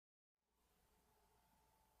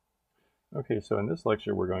Okay, so in this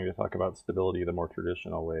lecture we're going to talk about stability the more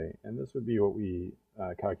traditional way, and this would be what we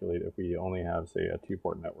calculate if we only have, say, a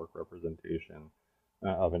two-port network representation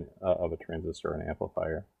of a transistor and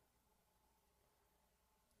amplifier.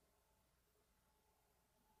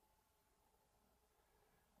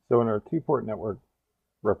 So in our two-port network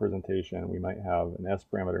representation, we might have an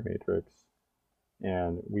S-parameter matrix,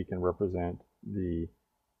 and we can represent the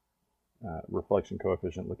reflection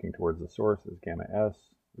coefficient looking towards the source as gamma S,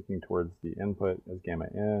 looking towards the input as gamma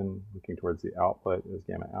N, looking towards the output as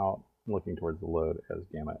gamma out, and looking towards the load as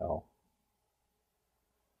gamma L.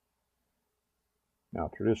 Now,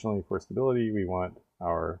 traditionally for stability, we want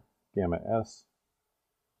our gamma S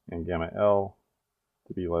and gamma L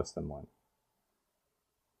to be less than 1.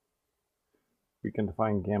 We can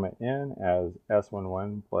define gamma N as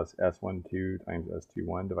S11 plus S12 times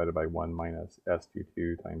S21 divided by 1 minus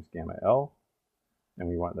S22 times gamma L, and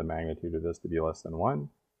we want the magnitude of this to be less than 1.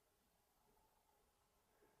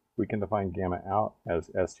 We can define gamma out as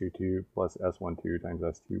S22 plus S12 times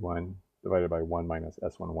S21 divided by 1 minus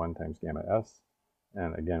S11 times gamma S,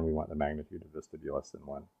 and again we want the magnitude of this to be less than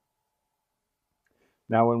 1.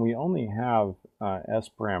 Now when we only have S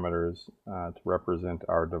parameters to represent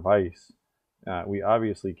our device, we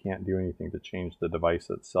obviously can't do anything to change the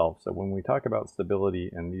device itself. So when we talk about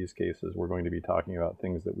stability in these cases, we're going to be talking about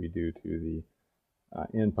things that we do to the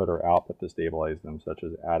input or output to stabilize them, such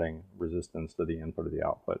as adding resistance to the input or the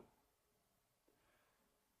output.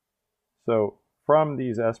 So from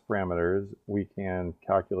these S parameters, we can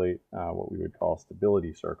calculate what we would call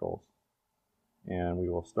stability circles. And we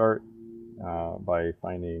will start by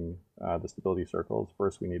finding the stability circles.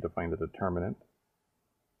 First, we need to find the determinant,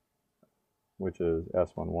 which is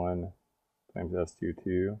S11 times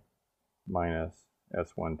S22 minus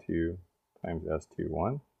S12 times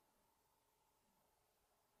S21.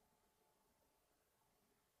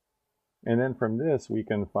 And then from this, we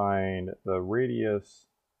can find the radius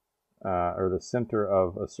or the center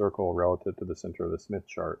of a circle relative to the center of the Smith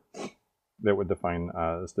chart that would define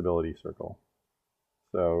a stability circle.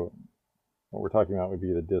 So what we're talking about would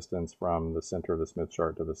be the distance from the center of the Smith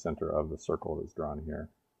chart to the center of the circle that's drawn here.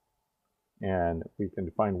 And we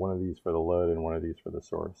can find one of these for the load and one of these for the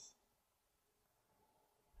source.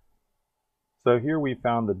 So here we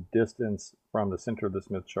found the distance from the center of the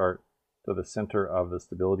Smith chart to the center of the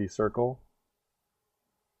stability circle.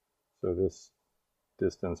 So this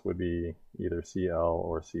distance would be either CL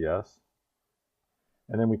or CS.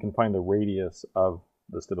 And then we can find the radius of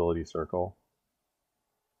the stability circle.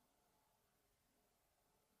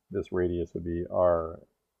 This radius would be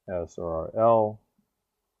RS or RL,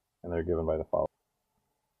 and they're given by the following.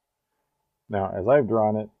 Now, as I've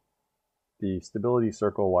drawn it, the stability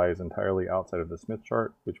circle lies entirely outside of the Smith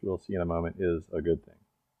chart, which we'll see in a moment is a good thing.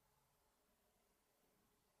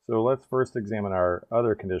 So let's first examine our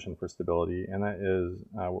other condition for stability, and that is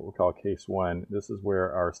what we'll call case 1. This is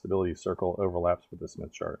where our stability circle overlaps with the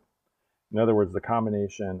Smith chart. In other words, the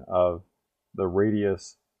combination of the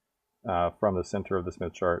radius from the center of the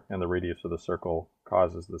Smith chart and the radius of the circle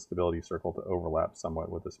causes the stability circle to overlap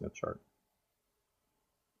somewhat with the Smith chart.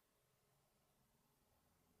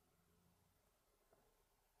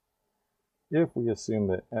 If we assume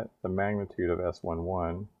that the magnitude of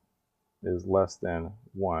S11 is less than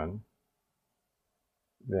 1,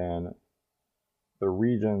 then the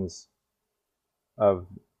regions of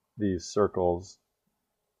these circles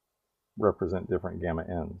represent different gamma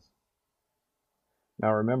n's.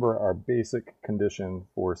 Now remember, our basic condition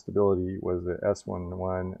for stability was that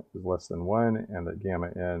S11 is less than 1 and that gamma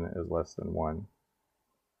n is less than 1.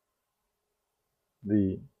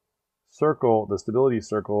 The stability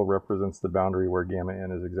circle represents the boundary where gamma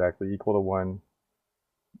n is exactly equal to 1.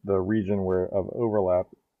 The region of overlap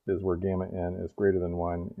is where gamma n is greater than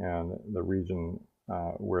 1, and the region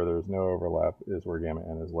where there's no overlap is where gamma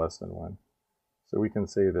n is less than 1. So we can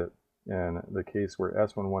say that in the case where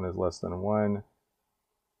S11 is less than 1,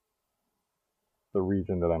 the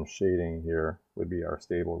region that I'm shading here would be our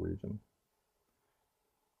stable region.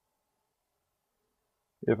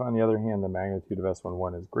 If, on the other hand, the magnitude of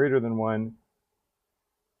S11 is greater than 1,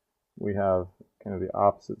 we have kind of the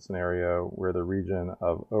opposite scenario where the region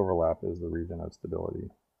of overlap is the region of stability.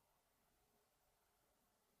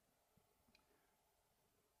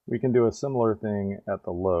 We can do a similar thing at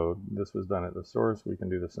the load. This was done at the source. We can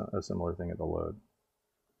do a similar thing at the load.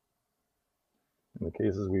 In the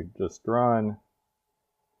cases we've just drawn,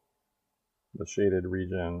 the shaded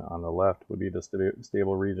region on the left would be the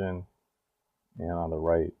stable region, and on the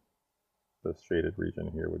right, the shaded region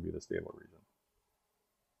here would be the stable region.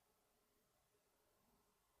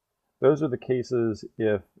 Those are the cases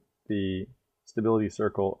if the stability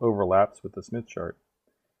circle overlaps with the Smith chart.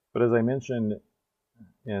 But as I mentioned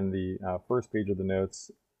in the first page of the notes,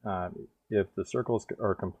 if the circles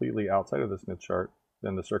are completely outside of the Smith chart,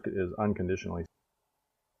 then the circuit is unconditionally.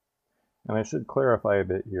 And I should clarify a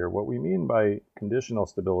bit here. What we mean by conditional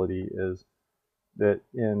stability is that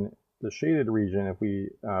in the shaded region, if we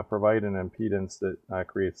provide an impedance that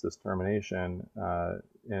creates this termination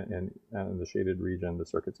in the shaded region, the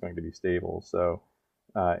circuit's going to be stable. So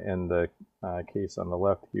in the case on the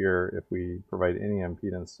left here, if we provide any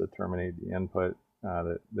impedance to terminate the input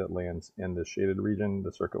that lands in the shaded region,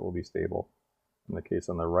 the circuit will be stable. In the case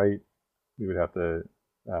on the right, we would have to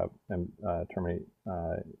terminate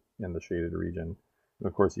in the shaded region. And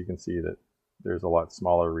of course, you can see that there's a lot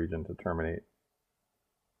smaller region to terminate.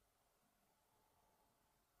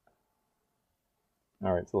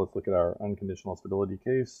 All right, so let's look at our unconditional stability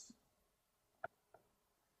case.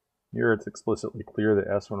 Here it's explicitly clear that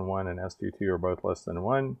S11 and S22 are both less than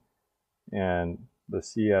 1, and the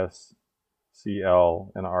CS,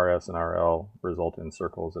 CL, and RS and RL result in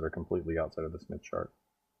circles that are completely outside of the Smith chart.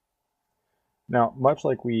 Now, much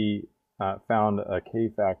like we found a K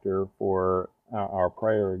factor for our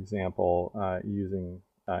prior example using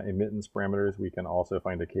admittance parameters, we can also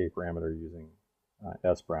find a K parameter using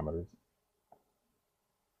S parameters.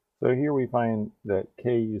 So here we find that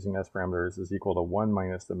K using S parameters is equal to 1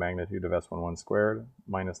 minus the magnitude of S11 squared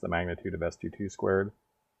minus the magnitude of S22 squared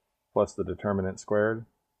plus the determinant squared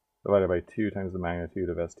divided by 2 times the magnitude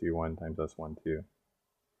of S21 times S12.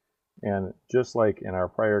 And just like in our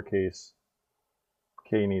prior case,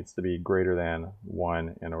 K needs to be greater than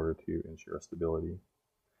 1 in order to ensure stability.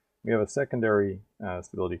 We have a secondary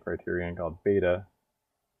stability criterion called beta.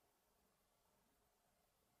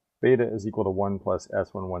 Beta is equal to 1 plus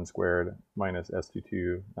S11 squared minus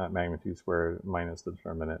S22 magnitude squared minus the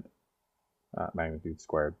determinant magnitude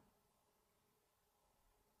squared.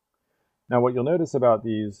 Now what you'll notice about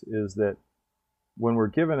these is that when we're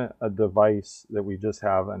given a device that we just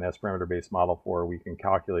have an S parameter based model for, we can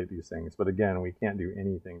calculate these things. But again, we can't do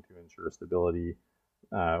anything to ensure stability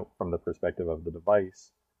from the perspective of the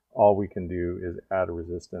device. All we can do is add a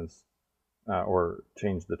resistance or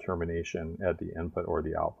change the termination at the input or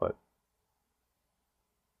the output.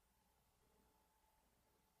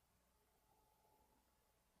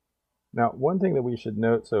 Now, one thing that we should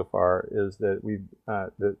note so far is that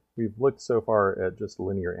we've looked so far at just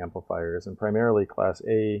linear amplifiers, and primarily Class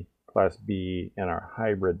A, Class B, and our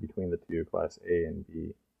hybrid between the two, Class A and B.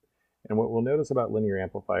 And what we'll notice about linear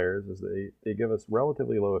amplifiers is they give us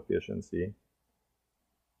relatively low efficiency,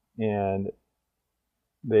 and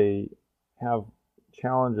they have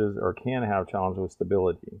challenges, or can have challenges with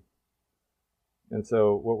stability. And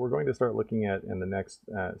so what we're going to start looking at in the next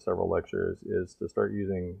several lectures is to start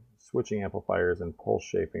using switching amplifiers and pulse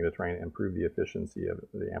shaping to try and improve the efficiency of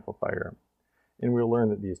the amplifier. And we'll learn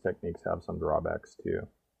that these techniques have some drawbacks too.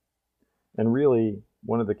 And really,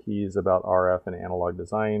 one of the keys about RF and analog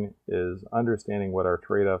design is understanding what our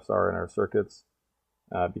trade-offs are in our circuits,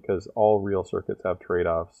 because all real circuits have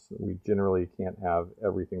trade-offs. We generally can't have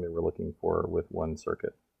everything that we're looking for with one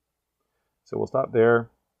circuit. So we'll stop there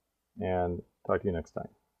and talk to you next time.